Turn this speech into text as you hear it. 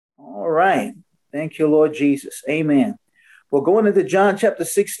right. Thank you, Lord Jesus. Amen. Well, going into John chapter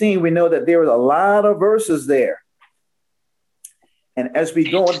 16, we know that there is a lot of verses there. And as we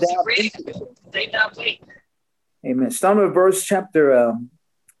go down, amen. Start with verse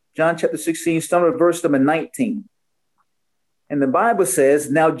John chapter 16, start with verse number 19. And the Bible says,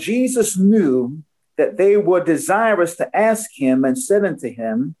 now Jesus knew that they were desirous to ask him, and said unto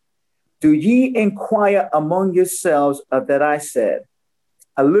him, do ye inquire among yourselves of that I said,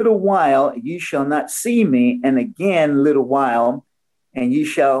 a little while ye shall not see me, and again a little while, and ye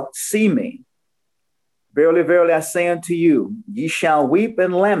shall see me. Verily, verily, I say unto you, ye shall weep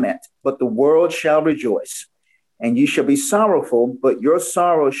and lament, but the world shall rejoice. And ye shall be sorrowful, but your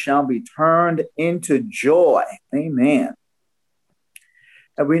sorrow shall be turned into joy. Amen.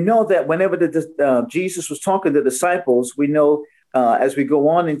 And we know that whenever Jesus was talking to the disciples, we know as we go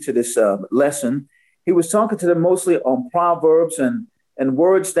on into this lesson, he was talking to them mostly on proverbs and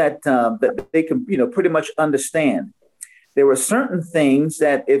words that they can, pretty much understand. There were certain things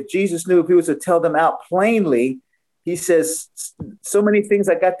that if Jesus knew, if he was to tell them out plainly, he says, so many things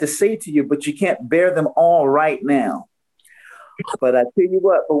I got to say to you, but you can't bear them all right now. But I tell you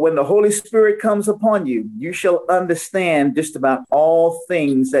what, but when the Holy Spirit comes upon you, you shall understand just about all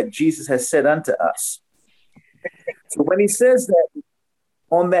things that Jesus has said unto us. So when he says that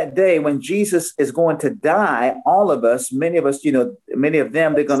on that day, when Jesus is going to die, all of us, many of us, many of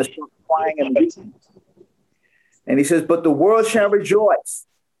them, they're going to start crying and weeping. And he says, but the world shall rejoice.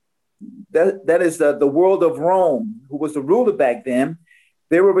 That is the world of Rome, who was the ruler back then.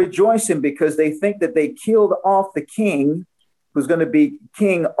 They were rejoicing because they think that they killed off the king who's going to be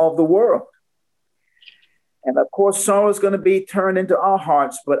king of the world. And of course, sorrow is going to be turned into our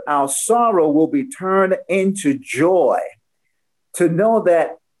hearts, but our sorrow will be turned into joy to know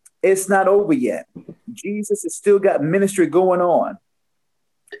that it's not over yet. Jesus has still got ministry going on.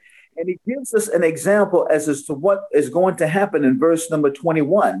 And he gives us an example as to what is going to happen in verse number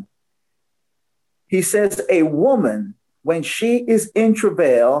 21. He says, a woman, when she is in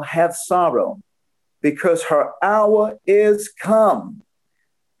travail, hath sorrow, because her hour is come.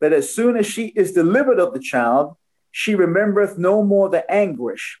 But as soon as she is delivered of the child, she remembereth no more the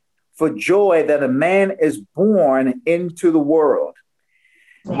anguish for joy that a man is born into the world.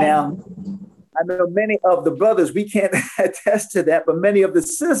 Now, I know many of the brothers, we can't attest to that, but many of the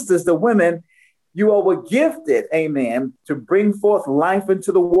sisters, the women, you all were gifted, amen, to bring forth life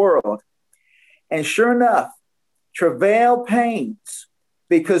into the world. And sure enough, travail pains,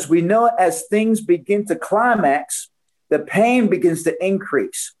 because we know as things begin to climax, the pain begins to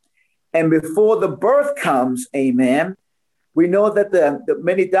increase. And before the birth comes, amen, we know that the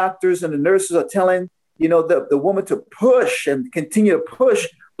many doctors and the nurses are telling, the woman to push and continue to push,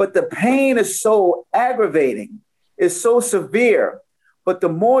 but the pain is so aggravating, it's so severe. But the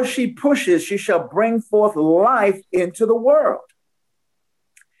more she pushes, she shall bring forth life into the world.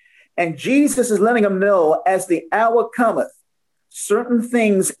 And Jesus is letting them know as the hour cometh, certain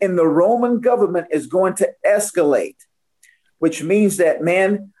things in the Roman government is going to escalate, which means that,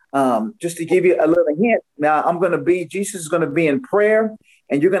 man, just to give you a little hint, now Jesus is going to be in prayer,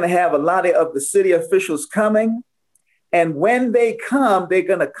 and you're going to have a lot of the city officials coming. And when they come, they're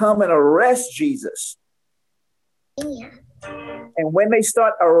going to come and arrest Jesus. Yeah. And when they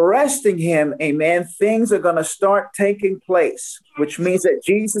start arresting him, amen, things are going to start taking place, which means that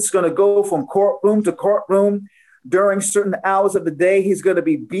Jesus is going to go from courtroom to courtroom during certain hours of the day. He's going to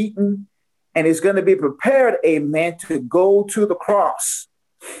be beaten, and he's going to be prepared, amen, to go to the cross.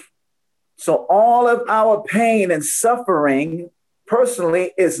 So all of our pain and suffering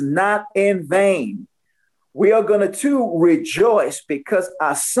personally is not in vain. We are going to rejoice because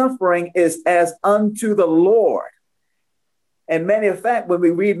our suffering is as unto the Lord. And matter of fact, when we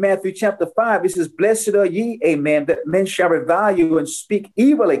read Matthew chapter 5, it says, blessed are ye, amen, that men shall revile you and speak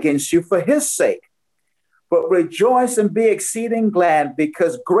evil against you for his sake. But rejoice and be exceeding glad,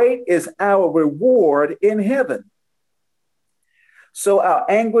 because great is our reward in heaven. So our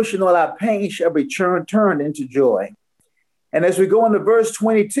anguish and all our pain shall be turned into joy. And as we go into verse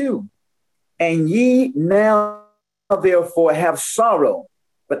 22, and ye now therefore have sorrow,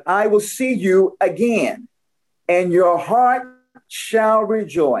 but I will see you again, and your heart shall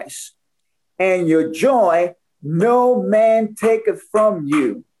rejoice, and your joy no man taketh from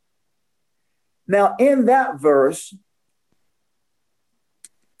you. Now, in that verse,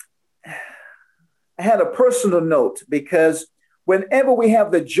 I had a personal note, because whenever we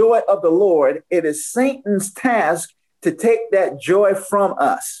have the joy of the Lord, it is Satan's task to take that joy from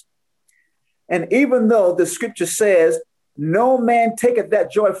us. And even though the scripture says, no man taketh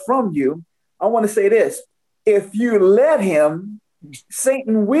that joy from you, I want to say this. If you let him,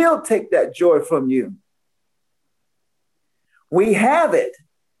 Satan will take that joy from you. We have it.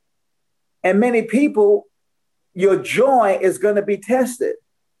 And many people, your joy is going to be tested.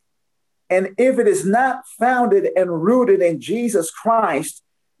 And if it is not founded and rooted in Jesus Christ,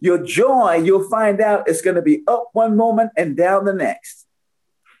 your joy, you'll find out, is going to be up one moment and down the next.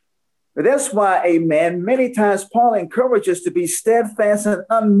 But that's why, amen, many times Paul encourages to be steadfast and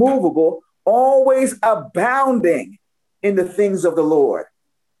unmovable, always abounding in the things of the Lord.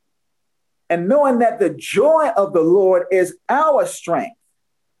 And knowing that the joy of the Lord is our strength.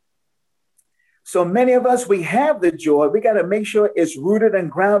 So many of us, we have the joy. We got to make sure it's rooted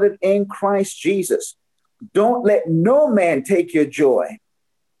and grounded in Christ Jesus. Don't let no man take your joy.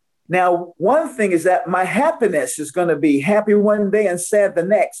 Now, one thing is that my happiness is going to be happy one day and sad the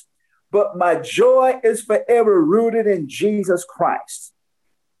next, but my joy is forever rooted in Jesus Christ.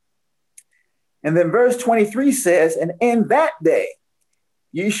 And then verse 23 says, and in that day,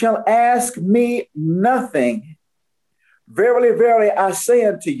 ye shall ask me nothing. Verily, verily, I say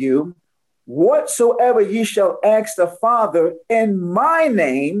unto you, whatsoever ye shall ask the Father in my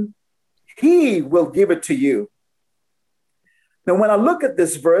name, he will give it to you. Now, when I look at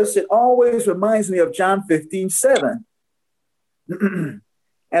this verse, it always reminds me of John 15:7.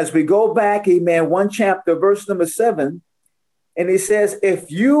 As we go back, amen, one chapter, verse number 7, and he says, if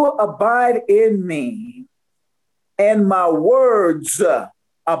you abide in me and my words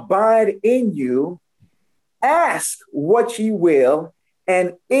abide in you, ask what ye will,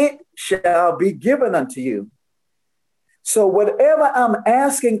 and it shall be given unto you. So whatever I'm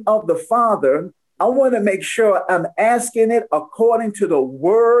asking of the Father, I want to make sure I'm asking it according to the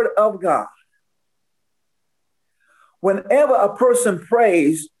word of God. Whenever a person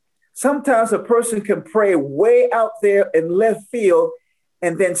prays, sometimes a person can pray way out there in left field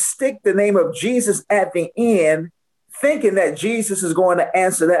and then stick the name of Jesus at the end, thinking that Jesus is going to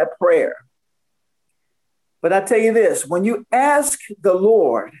answer that prayer. But I tell you this, when you ask the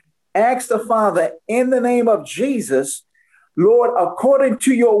Lord, ask the Father in the name of Jesus, Lord, according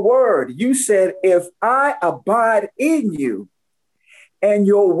to your word, you said, if I abide in you and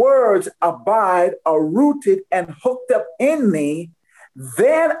your words abide, are rooted and hooked up in me,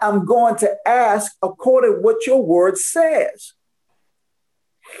 then I'm going to ask according to what your word says.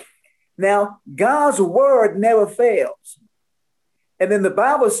 Now, God's word never fails. And then the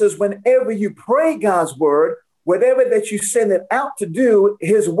Bible says, whenever you pray God's word, whatever that you send it out to do,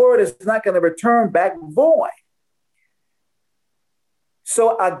 his word is not going to return back void.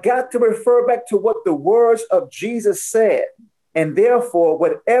 So I got to refer back to what the words of Jesus said. And therefore,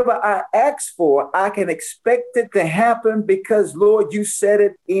 whatever I ask for, I can expect it to happen because, Lord, you said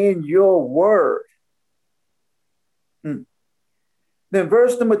it in your word. Then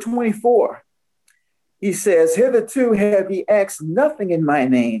verse number 24, he says, hitherto have ye asked nothing in my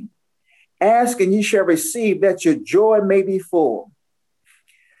name. Ask and ye shall receive, that your joy may be full.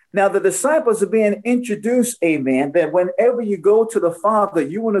 Now, the disciples are being introduced, amen, that whenever you go to the Father,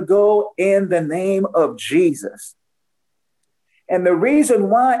 you want to go in the name of Jesus. And the reason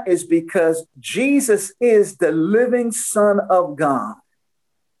why is because Jesus is the living Son of God.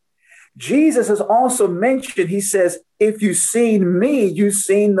 Jesus has also mentioned, he says, if you've seen me, you've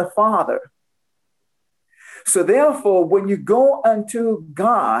seen the Father. So therefore, when you go unto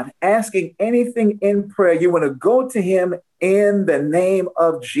God asking anything in prayer, you want to go to him in the name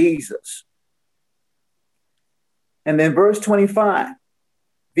of Jesus. And then verse 25,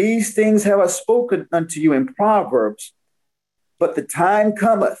 these things have I spoken unto you in Proverbs, but the time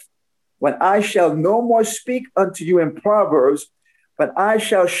cometh when I shall no more speak unto you in Proverbs, but I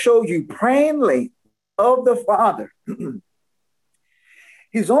shall show you plainly of the Father.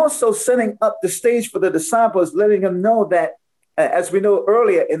 He's also setting up the stage for the disciples, letting them know that, as we know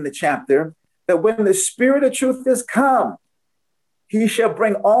earlier in the chapter, that when the Spirit of truth is come, he shall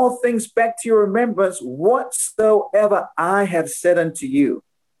bring all things back to your remembrance, whatsoever I have said unto you.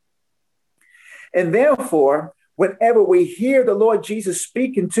 And therefore, whenever we hear the Lord Jesus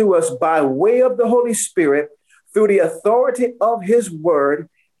speaking to us by way of the Holy Spirit, through the authority of his word,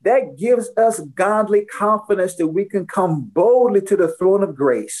 that gives us godly confidence that we can come boldly to the throne of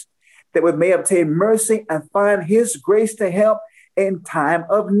grace, that we may obtain mercy and find his grace to help in time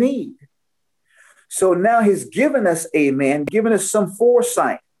of need. So now he's given us, amen, given us some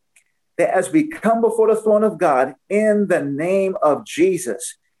foresight that as we come before the throne of God in the name of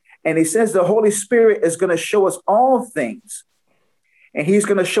Jesus, and he says the Holy Spirit is going to show us all things, and he's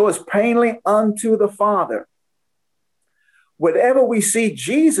going to show us plainly unto the Father. Whatever we see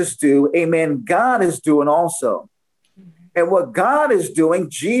Jesus do, amen, God is doing also. And what God is doing,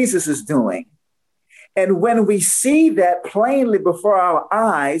 Jesus is doing. And when we see that plainly before our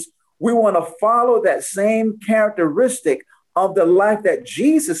eyes, we want to follow that same characteristic of the life that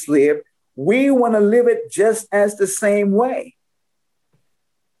Jesus lived. We want to live it just as the same way.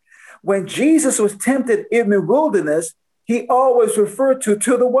 When Jesus was tempted in the wilderness, he always referred to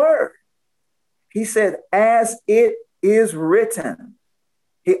the word. He said, as it is written.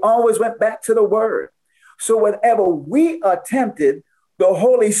 He always went back to the word. So whenever we are tempted, the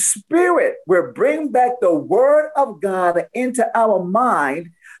Holy Spirit will bring back the word of God into our mind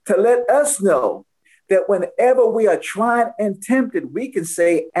to let us know that whenever we are tried and tempted, we can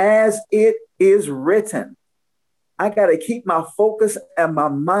say, as it is written. I got to keep my focus and my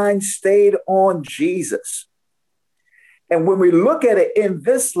mind stayed on Jesus. And when we look at it in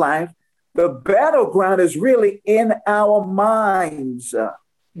this life, the battleground is really in our minds.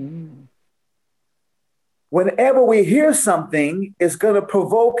 Whenever we hear something, it's going to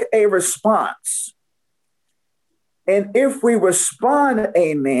provoke a response. And if we respond,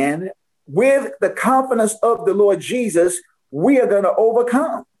 amen, with the confidence of the Lord Jesus, we are going to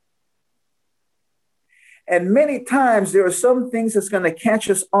overcome. And many times there are some things that's going to catch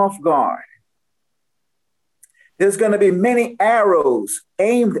us off guard. There's going to be many arrows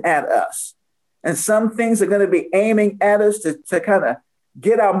aimed at us. And some things are going to be aiming at us to kind of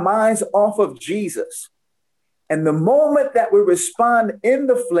get our minds off of Jesus. And the moment that we respond in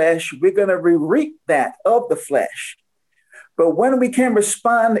the flesh, we're going to reap that of the flesh. But when we can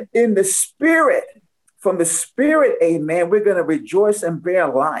respond in the spirit, from the spirit, amen, we're going to rejoice and bear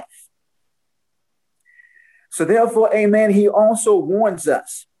life. So therefore, amen, he also warns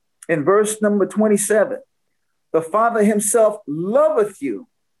us in verse number 27, the Father himself loveth you.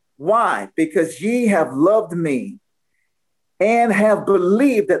 Why? Because ye have loved me and have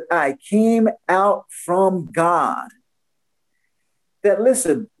believed that I came out from God. That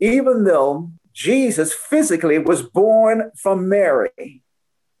listen, even though Jesus physically was born from Mary,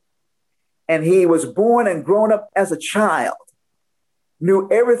 and he was born and grown up as a child, knew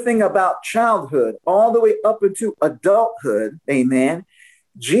everything about childhood all the way up into adulthood, amen.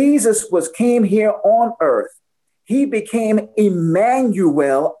 Jesus came here on earth. He became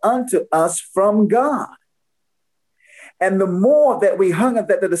Emmanuel unto us from God. And the more that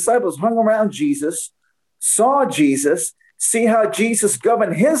that the disciples hung around Jesus, saw Jesus, see how Jesus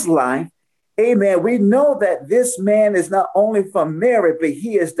governed his life, amen, we know that this man is not only from Mary, but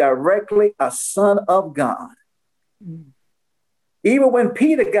he is directly a son of God. Even when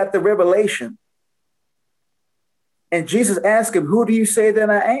Peter got the revelation and Jesus asked him, who do you say that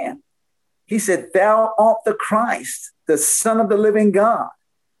I am? He said, thou art the Christ, the Son of the living God.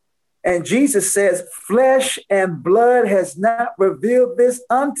 And Jesus says, flesh and blood has not revealed this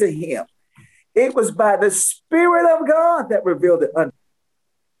unto him. It was by the Spirit of God that revealed it unto him.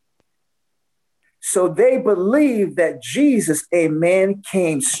 So they believed that Jesus, amen,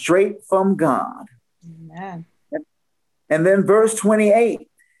 came straight from God. Amen. And then verse 28,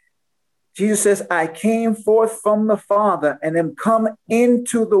 Jesus says, I came forth from the Father and am come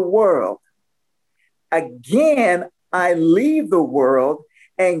into the world. Again, I leave the world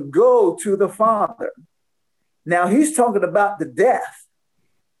and go to the Father. Now he's talking about the death.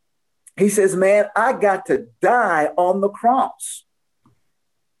 He says, man, I got to die on the cross.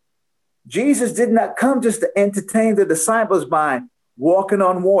 Jesus did not come just to entertain the disciples by walking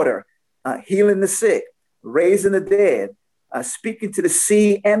on water, healing the sick, raising the dead, speaking to the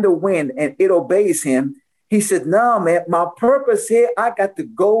sea and the wind, and it obeys him. He said, no, man, my purpose here, I got to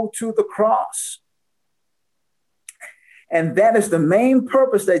go to the cross. And that is the main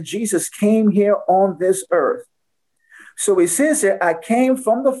purpose that Jesus came here on this earth. So he says here, I came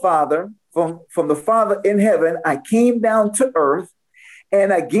from the Father, from the Father in heaven. I came down to earth.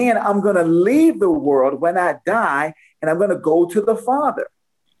 And again, I'm going to leave the world when I die, and I'm going to go to the Father.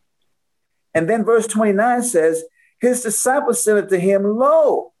 And then verse 29 says, his disciples said unto him,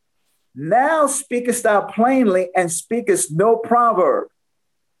 lo, now speakest thou plainly and speakest no proverb.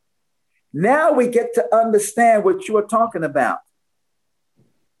 Now we get to understand what you are talking about.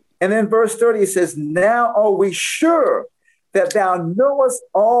 And then verse 30 says, now are we sure that thou knowest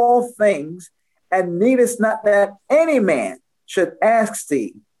all things, and needest not that any man should ask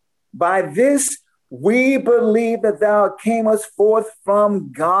thee. By this we believe that thou camest forth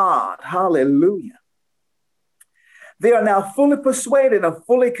from God. Hallelujah. They are now fully persuaded and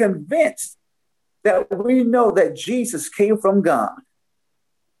fully convinced that we know that Jesus came from God.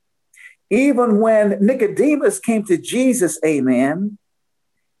 Even when Nicodemus came to Jesus, amen,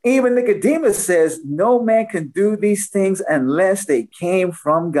 even Nicodemus says, no man can do these things unless they came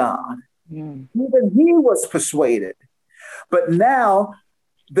from God. Even he was persuaded. But now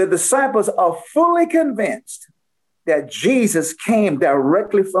the disciples are fully convinced that Jesus came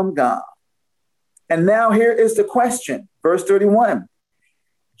directly from God. And now here is the question, verse 31.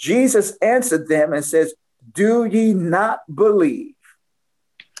 Jesus answered them and says, do ye not believe?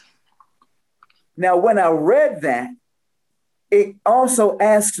 Now, when I read that, it also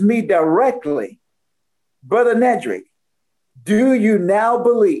asks me directly, Brother Nedrick, do you now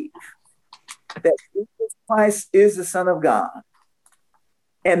believe that Jesus Christ is the Son of God?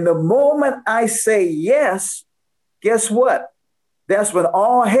 And the moment I say yes, guess what? That's when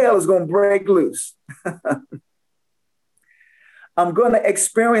all hell is going to break loose. I'm going to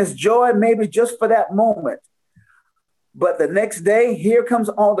experience joy maybe just for that moment. But the next day, here comes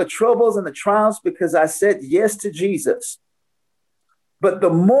all the troubles and the trials because I said yes to Jesus. But the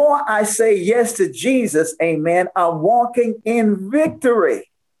more I say yes to Jesus, amen, I'm walking in victory.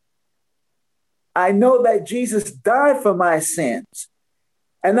 I know that Jesus died for my sins.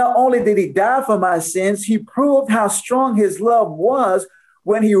 And not only did he die for my sins, he proved how strong his love was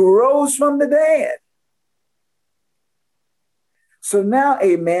when he rose from the dead. So now,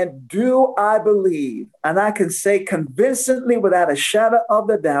 amen, do I believe? And I can say convincingly without a shadow of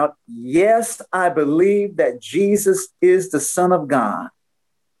the doubt, yes, I believe that Jesus is the Son of God.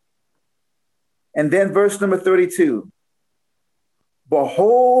 And then verse number 32,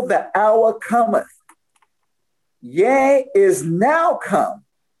 behold, the hour cometh, yea, is now come,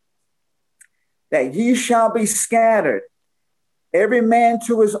 that ye shall be scattered, every man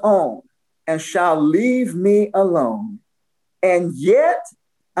to his own, and shall leave me alone. And yet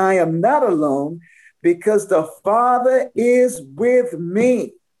I am not alone, because the Father is with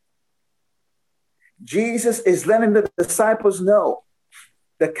me. Jesus is letting the disciples know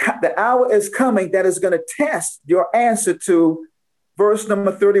the hour is coming that is going to test your answer to verse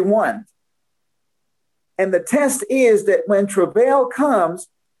number 31. And the test is that when travail comes,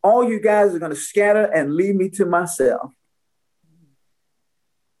 all you guys are going to scatter and leave me to myself.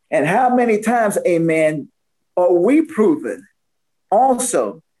 And how many times, amen, are we proven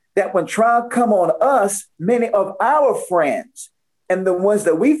also that when trial come on us, many of our friends and the ones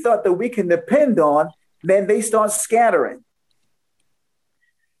that we thought that we can depend on, then they start scattering.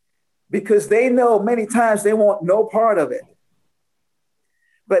 Because they know many times they want no part of it.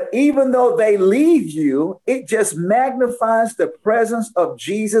 But even though they leave you, it just magnifies the presence of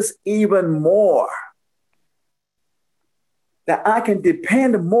Jesus even more. That I can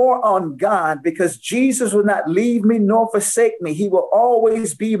depend more on God because Jesus will not leave me nor forsake me. He will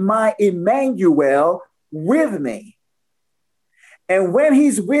always be my Emmanuel with me. And when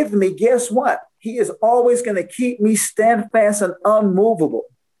he's with me, guess what? He is always going to keep me steadfast and unmovable.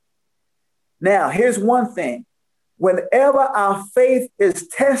 Now, here's one thing. Whenever our faith is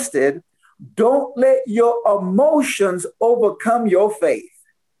tested, don't let your emotions overcome your faith.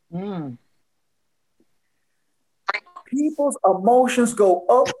 Mm. People's emotions go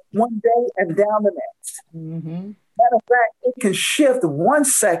up one day and down the next. Mm-hmm. Matter of fact, it can shift 1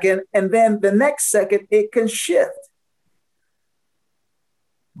 second and then the next second it can shift.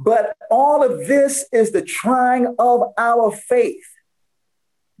 But all of this is the trying of our faith.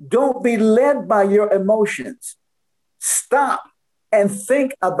 Don't be led by your emotions. Stop and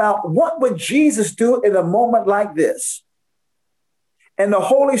think about what would Jesus do in a moment like this. And the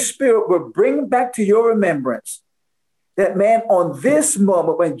Holy Spirit will bring back to your remembrance that, man, on this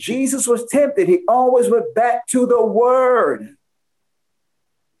moment when Jesus was tempted, he always went back to the Word.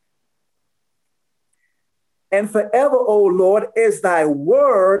 And forever, O Lord, is thy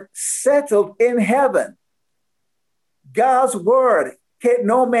word settled in heaven. God's word, can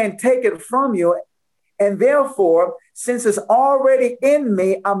no man take it from you. And therefore, since it's already in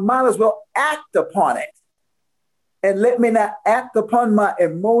me, I might as well act upon it. And let me not act upon my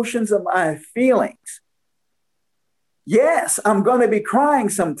emotions and my feelings. Yes, I'm going to be crying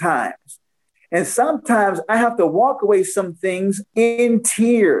sometimes. And sometimes I have to walk away some things in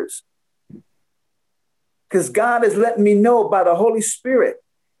tears. Because God is letting me know by the Holy Spirit.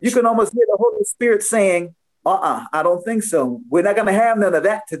 You can almost hear the Holy Spirit saying, I don't think so. We're not going to have none of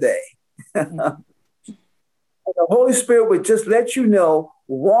that today. And the Holy Spirit would just let you know,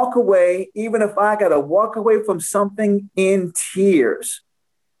 walk away, even if I got to walk away from something in tears.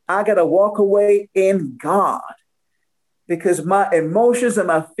 I got to walk away in God. Because my emotions and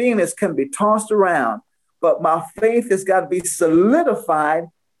my feelings can be tossed around, but my faith has got to be solidified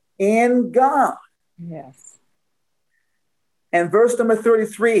in God. Yes. And verse number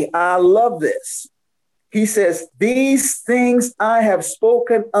 33, I love this. He says, these things I have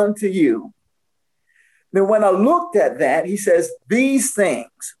spoken unto you. Now, when I looked at that, he says, these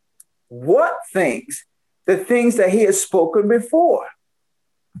things. What things? The things that he has spoken before.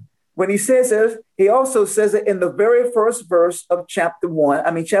 When he says this, he also says it in the very first verse of chapter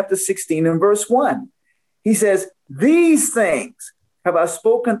 16 and verse 1. He says, these things have I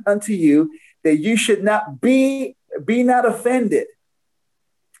spoken unto you, that you should not be not offended.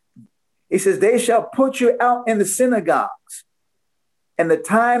 He says, they shall put you out in the synagogues. And the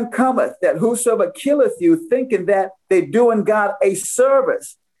time cometh that whosoever killeth you, thinking that they're doing God a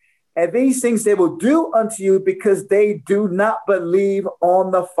service. And these things they will do unto you because they do not believe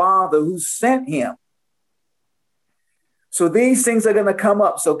on the Father who sent him. So these things are going to come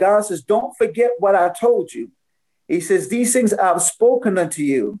up. So God says, don't forget what I told you. He says, these things I've spoken unto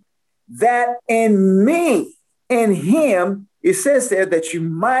you, that in me, in him, it says there that you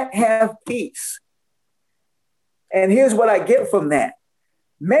might have peace. And here's what I get from that.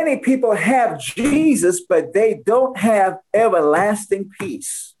 Many people have Jesus, but they don't have everlasting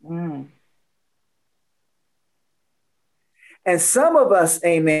peace. Mm. And some of us,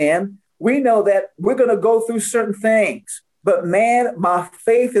 amen, we know that we're going to go through certain things. But man, my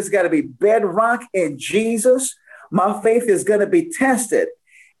faith has got to be bedrock in Jesus. My faith is going to be tested.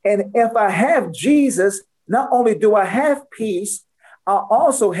 And if I have Jesus, not only do I have peace, I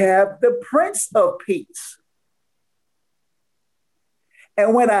also have the Prince of Peace.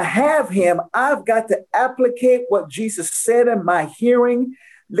 And when I have him, I've got to applicate what Jesus said in my hearing,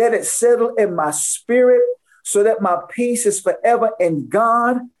 let it settle in my spirit so that my peace is forever in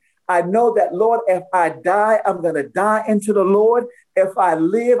God. I know that, Lord, if I die, I'm going to die into the Lord. If I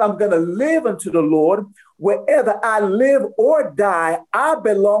live, I'm going to live unto the Lord. Wherever I live or die, I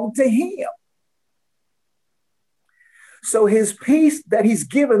belong to him. So his peace that he's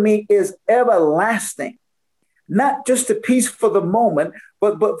given me is everlasting. Not just the peace for the moment,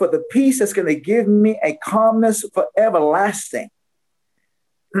 but for the peace that's going to give me a calmness for everlasting.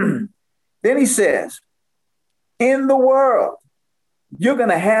 Then he says, in the world, you're going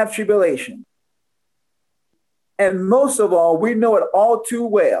to have tribulation. And most of all, we know it all too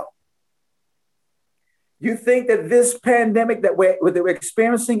well. You think that this pandemic that we're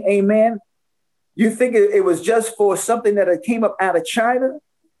experiencing, amen, you think it was just for something that came up out of China?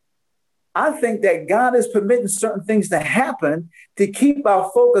 I think that God is permitting certain things to happen to keep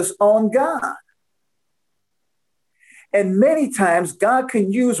our focus on God. And many times God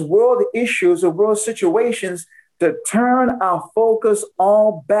can use world issues or world situations to turn our focus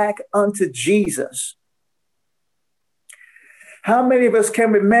all back unto Jesus. How many of us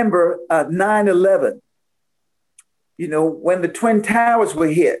can remember 9/11? You know, when the Twin Towers were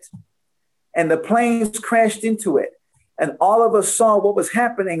hit and the planes crashed into it. And all of us saw what was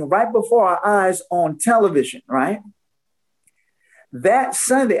happening right before our eyes on television, right? That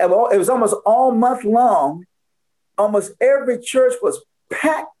Sunday, it was almost all month long. Almost every church was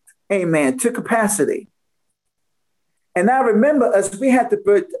packed, amen, to capacity. And I remember us, we had to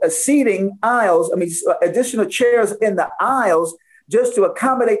put seating aisles, additional chairs in the aisles just to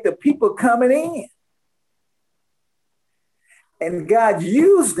accommodate the people coming in. And God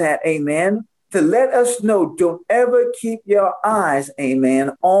used that, amen, to let us know, don't ever keep your eyes,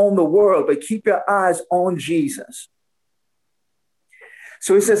 amen, on the world, but keep your eyes on Jesus.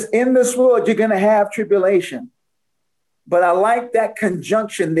 So he says, in this world, you're going to have tribulation. But I like that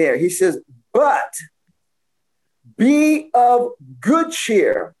conjunction there. He says, but be of good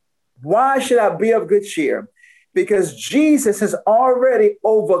cheer. Why should I be of good cheer? Because Jesus has already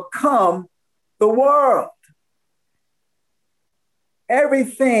overcome the world.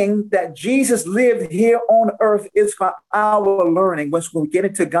 Everything that Jesus lived here on earth is for our learning once we get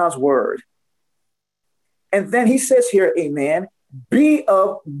into God's word. And then he says here, amen, be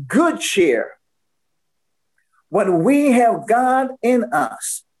of good cheer. When we have God in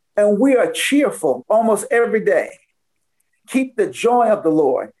us and we are cheerful almost every day, keep the joy of the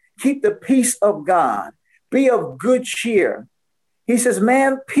Lord, keep the peace of God, be of good cheer. He says,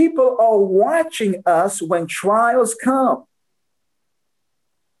 man, people are watching us when trials come.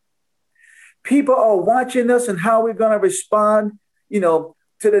 People are watching us and how we're going to respond, to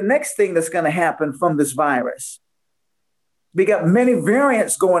the next thing that's going to happen from this virus. We got many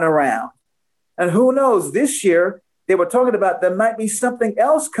variants going around. And who knows, this year, they were talking about there might be something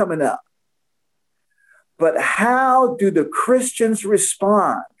else coming up. But how do the Christians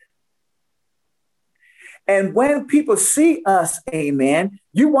respond? And when people see us, amen,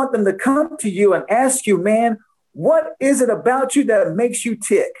 you want them to come to you and ask you, man, what is it about you that makes you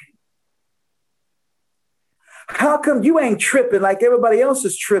tick? How come you ain't tripping like everybody else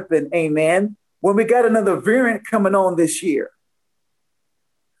is tripping, amen, when we got another variant coming on this year?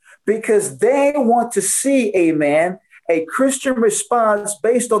 Because they want to see, amen, a Christian response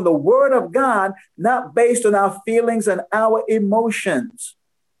based on the word of God, not based on our feelings and our emotions.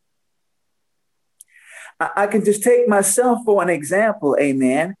 I can just take myself for an example,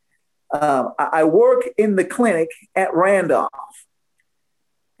 amen. I work in the clinic at Randolph,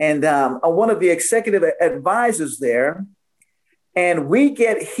 and I'm one of the executive advisors there. And we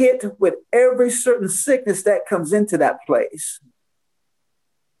get hit with every certain sickness that comes into that place.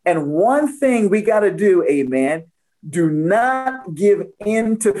 And one thing we got to do, amen, do not give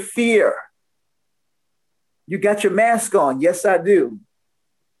in to fear. You got your mask on. Yes, I do.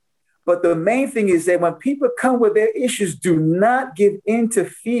 But the main thing is that when people come with their issues, do not give in to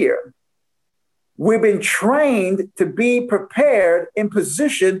fear. We've been trained to be prepared in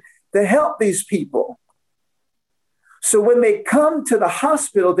position to help these people. So when they come to the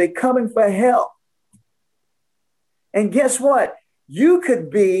hospital, they're coming for help. And guess what? You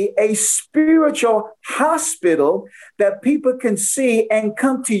could be a spiritual hospital that people can see and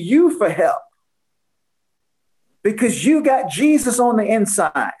come to you for help because you got Jesus on the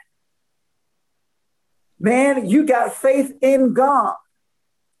inside. Man, you got faith in God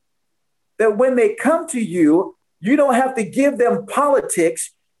that when they come to you, you don't have to give them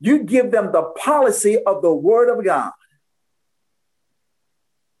politics. You give them the policy of the Word of God.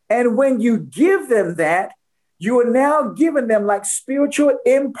 And when you give them that, you are now giving them like spiritual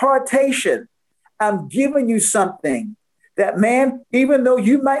impartation. I'm giving you something that, man, even though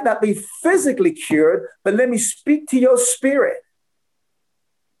you might not be physically cured, but let me speak to your spirit.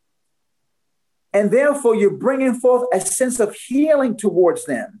 And therefore, you're bringing forth a sense of healing towards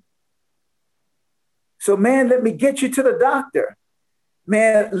them. So, man, let me get you to the doctor.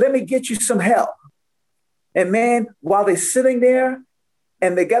 Man, let me get you some help. And man, while they're sitting there,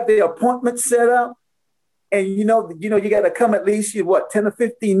 and they got the appointment set up, and you got to come at least 10 or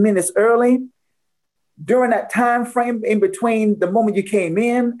 15 minutes early. During that time frame in between the moment you came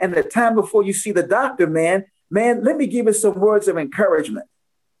in and the time before you see the doctor, man, let me give you some words of encouragement.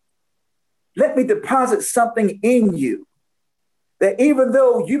 Let me deposit something in you that even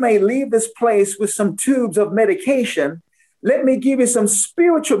though you may leave this place with some tubes of medication, let me give you some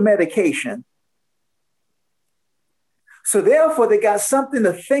spiritual medication. So therefore, they got something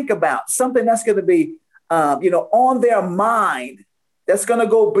to think about, something that's going to be, on their mind, that's going to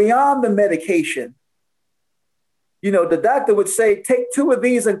go beyond the medication. The doctor would say, take 2 of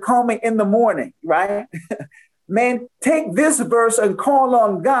these and call me in the morning, right? Man, take this verse and call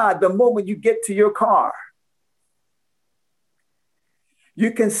on God the moment you get to your car.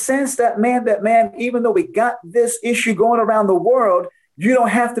 You can sense that, man, even though we got this issue going around the world, you don't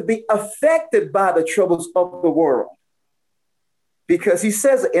have to be affected by the troubles of the world. Because he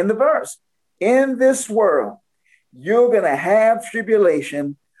says in the verse, in this world, you're going to have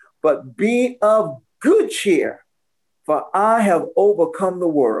tribulation, but be of good cheer, for I have overcome the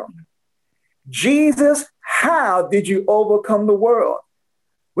world. Jesus, how did you overcome the world?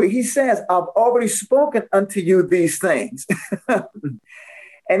 Well, he says, I've already spoken unto you these things.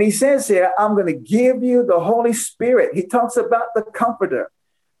 And he says here, I'm going to give you the Holy Spirit. He talks about the Comforter.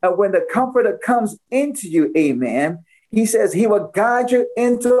 And when the Comforter comes into you, amen, he says he will guide you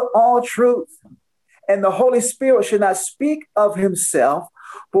into all truth. And the Holy Spirit should not speak of himself,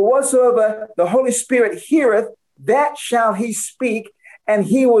 but whatsoever the Holy Spirit heareth, that shall he speak, and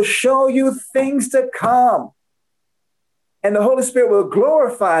he will show you things to come. And the Holy Spirit will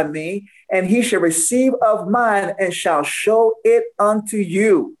glorify me, and he shall receive of mine and shall show it unto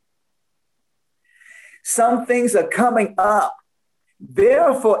you. Some things are coming up.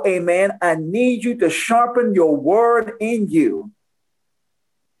 Therefore, amen, I need you to sharpen your word in you.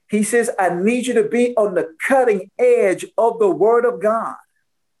 He says, I need you to be on the cutting edge of the word of God.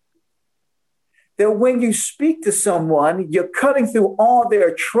 That when you speak to someone, you're cutting through all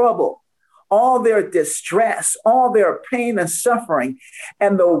their trouble, all their distress, all their pain and suffering.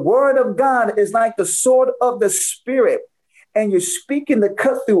 And the word of God is like the sword of the Spirit. And you're speaking to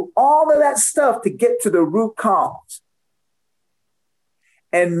cut through all of that stuff to get to the root cause.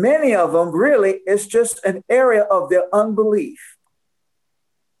 And many of them, really, it's just an area of their unbelief.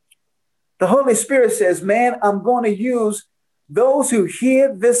 The Holy Spirit says, man, I'm going to use those who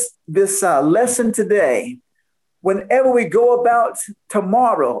hear this lesson today. Whenever we go about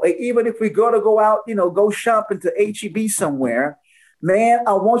tomorrow, even if we go out, go shopping to H-E-B somewhere, man,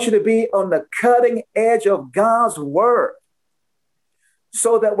 I want you to be on the cutting edge of God's word.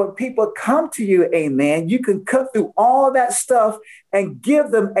 So that when people come to you, amen, you can cut through all that stuff and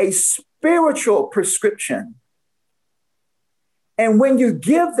give them a spiritual prescription. And when you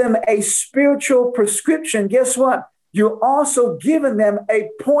give them a spiritual prescription, guess what? You're also giving them a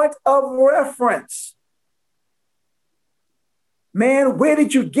point of reference. Man, where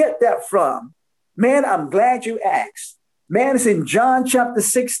did you get that from? Man, I'm glad you asked. Man, it's in John chapter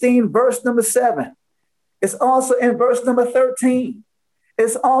 16, verse number 7. It's also in verse number 13.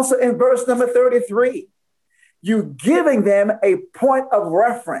 It's also in verse number 33. You giving them a point of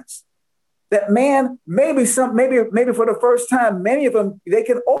reference that man, maybe for the first time, many of them, they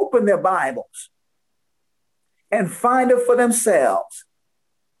can open their Bibles and find it for themselves.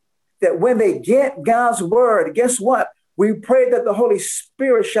 That when they get God's word, guess what? We pray that the Holy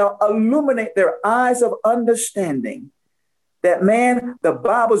Spirit shall illuminate their eyes of understanding. That man, the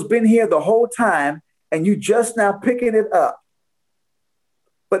Bible's been here the whole time and you just now picking it up.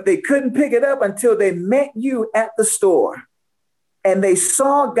 But they couldn't pick it up until they met you at the store. And they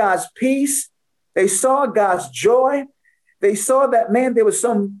saw God's peace. They saw God's joy. They saw that, man, there was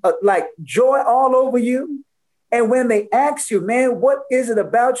some like joy all over you. And when they asked you, man, what is it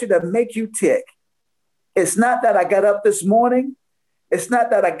about you that make you tick? It's not that I got up this morning. It's not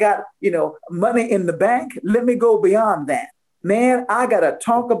that I got, money in the bank. Let me go beyond that. Man, I got to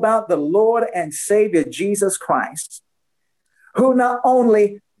talk about the Lord and Savior Jesus Christ, who not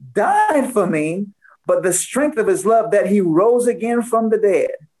only died for me, but the strength of his love that he rose again from the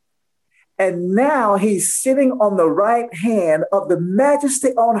dead. And now he's sitting on the right hand of the majesty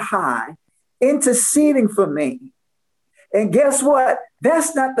on high, interceding for me. And guess what?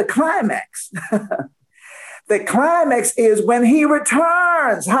 That's not the climax. The climax is when he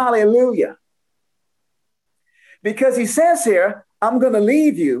returns. Hallelujah. Because he says here, I'm going to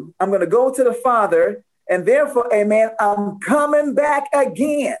leave you. I'm going to go to the Father. And therefore, amen, I'm coming back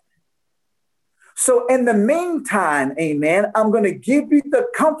again. So in the meantime, amen, I'm going to give you the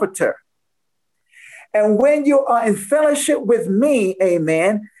comforter. And when you are in fellowship with me,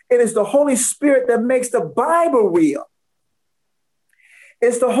 amen, it is the Holy Spirit that makes the Bible real.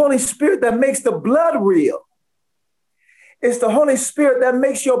 It's the Holy Spirit that makes the blood real. It's the Holy Spirit that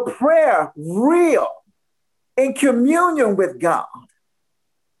makes your prayer real in communion with God.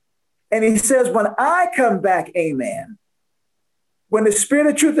 And he says, when I come back, amen, when the Spirit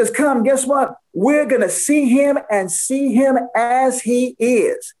of truth has come, guess what? We're going to see him and see him as he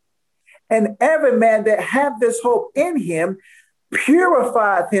is. And every man that hath this hope in him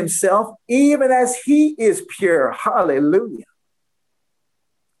purifieth himself even as he is pure. Hallelujah.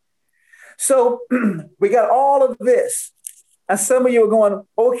 So we got all of this. And some of you are going,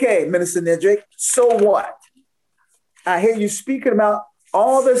 okay, Minister Nedrick, so what? I hear you speaking about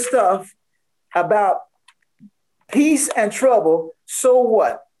all this stuff about peace and trouble. So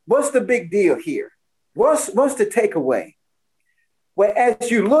what? What's the big deal here? What's the takeaway? Well,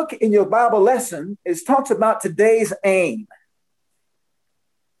 as you look in your Bible lesson, it talks about today's aim.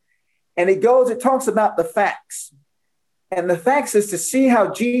 And it talks about the facts. And the facts is to see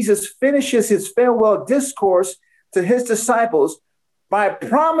how Jesus finishes his farewell discourse to his disciples by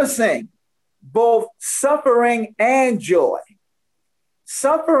promising both suffering and joy.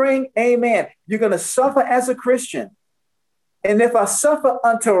 Suffering, amen. You're going to suffer as a Christian. And if I suffer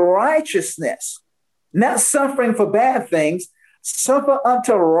unto righteousness, not suffering for bad things, suffer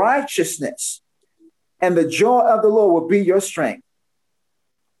unto righteousness, and the joy of the Lord will be your strength.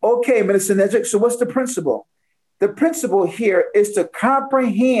 Okay, Minister Nedrick, so what's the principle? The principle here is to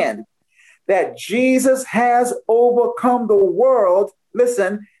comprehend that Jesus has overcome the world,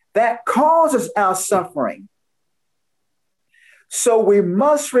 listen, that causes our suffering. So we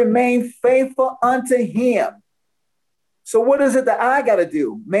must remain faithful unto him. So what is it that I got to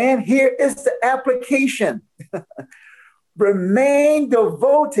do? Man, here is the application. Remain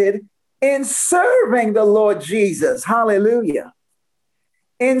devoted in serving the Lord Jesus. Hallelujah.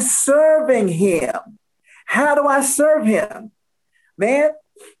 In serving him. How do I serve him? Man,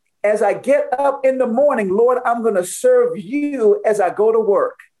 as I get up in the morning, Lord, I'm going to serve you as I go to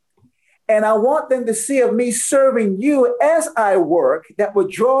work. And I want them to see of me serving you as I work that will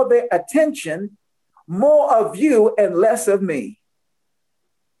draw their attention, more of you and less of me.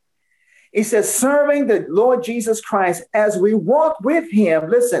 He says, serving the Lord Jesus Christ as we walk with him,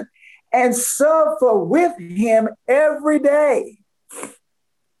 listen, and suffer with him every day.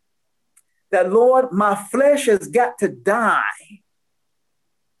 That, Lord, my flesh has got to die.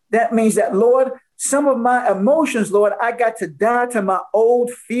 That means that, Lord, some of my emotions, Lord, I got to die to my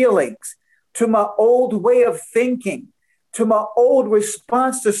old feelings, to my old way of thinking, to my old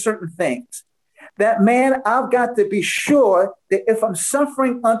response to certain things. That, man, I've got to be sure that if I'm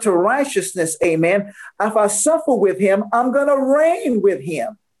suffering unto righteousness, amen, if I suffer with him, I'm going to reign with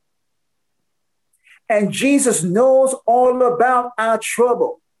him. And Jesus knows all about our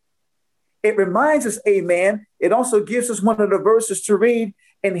trouble. It reminds us, amen, it also gives us one of the verses to read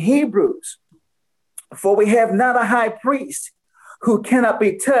in Hebrews. For we have not a high priest who cannot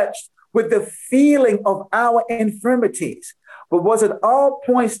be touched with the feeling of our infirmities, but was at all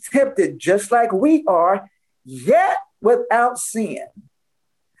points tempted just like we are, yet without sin.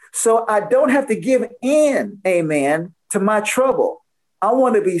 So I don't have to give in, amen, to my trouble. I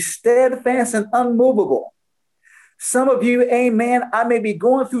want to be steadfast and unmovable. Some of you, amen, I may be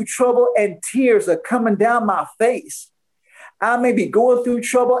going through trouble and tears are coming down my face. I may be going through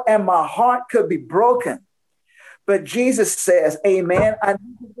trouble and my heart could be broken. But Jesus says, amen, I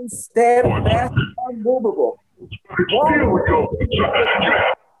need to be steadfast and unmovable.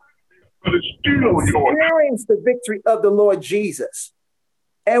 Experience the victory of the Lord Jesus.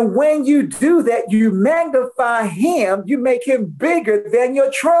 And when you do that, you magnify him, you make him bigger than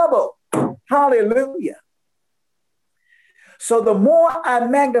your trouble. Hallelujah. So the more I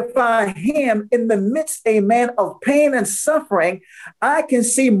magnify him in the midst, amen, of pain and suffering, I can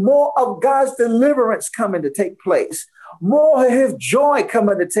see more of God's deliverance coming to take place, more of his joy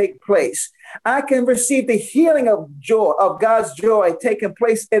coming to take place. I can receive the healing of joy, of God's joy taking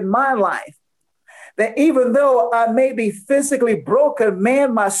place in my life. That even though I may be physically broken,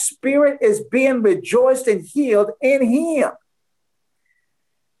 man, my spirit is being rejoiced and healed in him.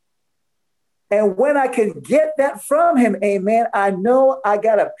 And when I can get that from him, amen, I know I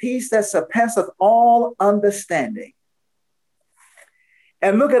got a peace that surpasseth all understanding.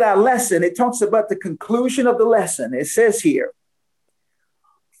 And look at our lesson. It talks about the conclusion of the lesson. It says here,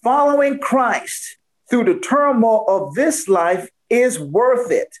 following Christ through the turmoil of this life is worth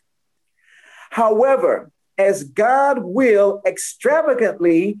it. However, as God will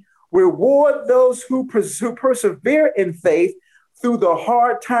extravagantly reward those who persevere in faith through the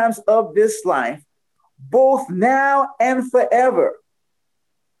hard times of this life, both now and forever.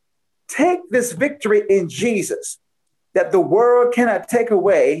 Take this victory in Jesus that the world cannot take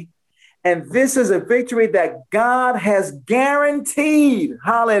away. And this is a victory that God has guaranteed.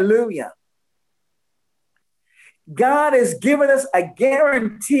 Hallelujah. God has given us a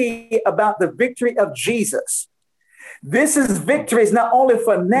guarantee about the victory of Jesus. This is victory is not only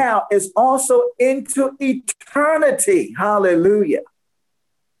for now, it's also into eternity. Hallelujah.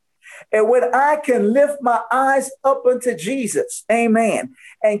 And when I can lift my eyes up unto Jesus, amen,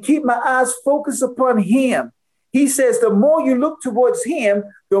 and keep my eyes focused upon him, he says the more you look towards him,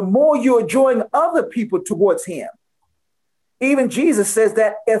 the more you're drawing other people towards him. Even Jesus says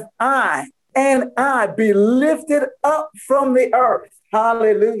that if I be lifted up from the earth,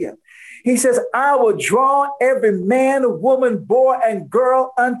 hallelujah. He says, I will draw every man, woman, boy, and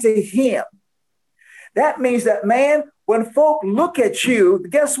girl unto him. That means that, man, when folk look at you,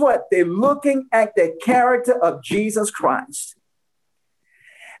 guess what? They're looking at the character of Jesus Christ.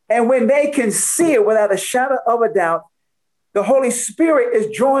 And when they can see it without a shadow of a doubt, the Holy Spirit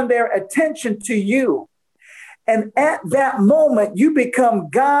is drawing their attention to you. And at that moment, you become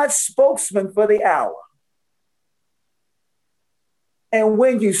God's spokesman for the hour. And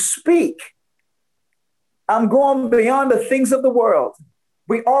when you speak, I'm going beyond the things of the world.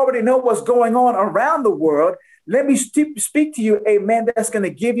 We already know what's going on around the world. Let me speak to you, amen, that's going to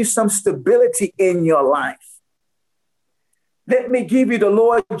give you some stability in your life. Let me give you the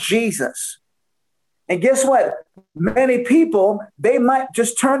Lord Jesus. And guess what? Many people, they might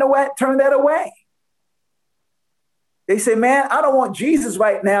just turn that away. They say, man, I don't want Jesus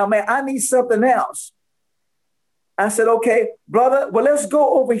right now, man. I need something else. I said, okay, brother, well, let's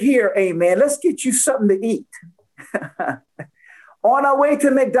go over here, amen. Let's get you something to eat. On our way to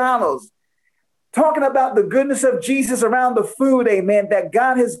McDonald's, talking about the goodness of Jesus around the food, amen, that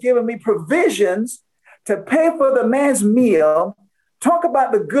God has given me provisions to pay for the man's meal. Talk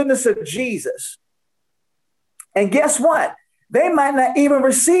about the goodness of Jesus. And guess what? They might not even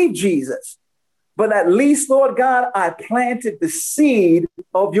receive Jesus. But at least, Lord God, I planted the seed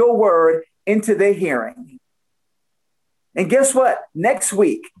of your word into their hearing. And guess what? Next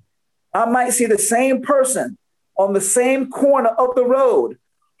week, I might see the same person on the same corner of the road,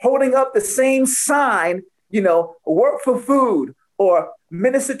 holding up the same sign, work for food or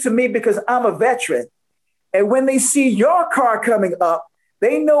minister to me because I'm a veteran. And when they see your car coming up,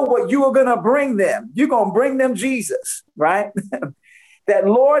 they know what you are going to bring them. You're going to bring them Jesus, right? That,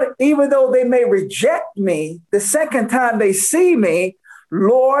 Lord, even though they may reject me, the second time they see me,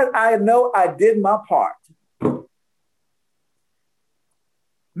 Lord, I know I did my part.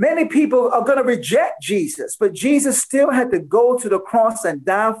 Many people are going to reject Jesus, but Jesus still had to go to the cross and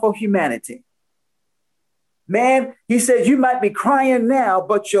die for humanity. Man, he said, you might be crying now,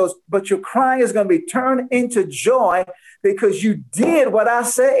 but your crying is going to be turned into joy because you did what I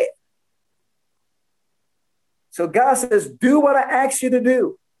said. So God says, do what I asked you to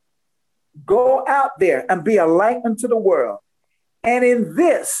do. Go out there and be a light unto the world. And in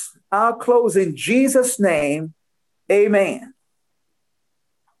this, I'll close in Jesus' name. Amen.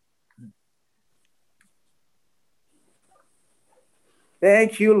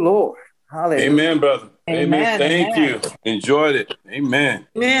 Thank you, Lord. Hallelujah. Amen, brother. Amen. Thank you. Enjoyed it. Amen.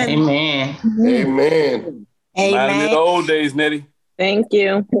 Amen. Amen. Reminded me of the old days, Nettie. Thank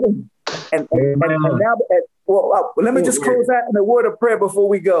you. And now, let me just close out in a word of prayer before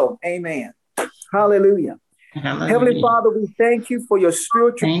we go. Amen. Hallelujah. Heavenly Father, we thank you for your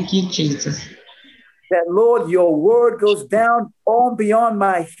spiritual. Thank you, Jesus. That, Lord, your word goes down on beyond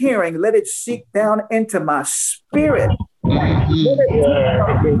my hearing. Let it seek down into my spirit.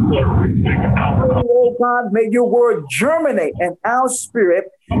 Oh God, may your word germinate in our spirit,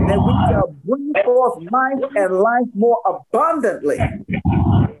 that we shall bring forth life and life more abundantly,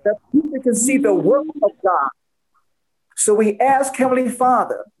 that people can see the work of God. So we ask, Heavenly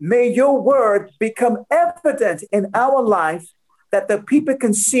Father, may your word become evident in our life, that the people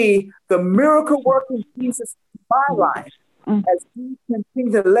can see the miracle working Jesus in my life, as we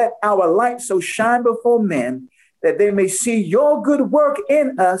continue to let our light so shine before men, that they may see your good work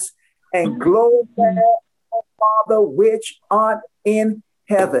in us and glorify our Father which art in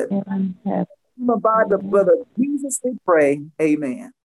heaven. By the blood of Jesus we pray. Amen.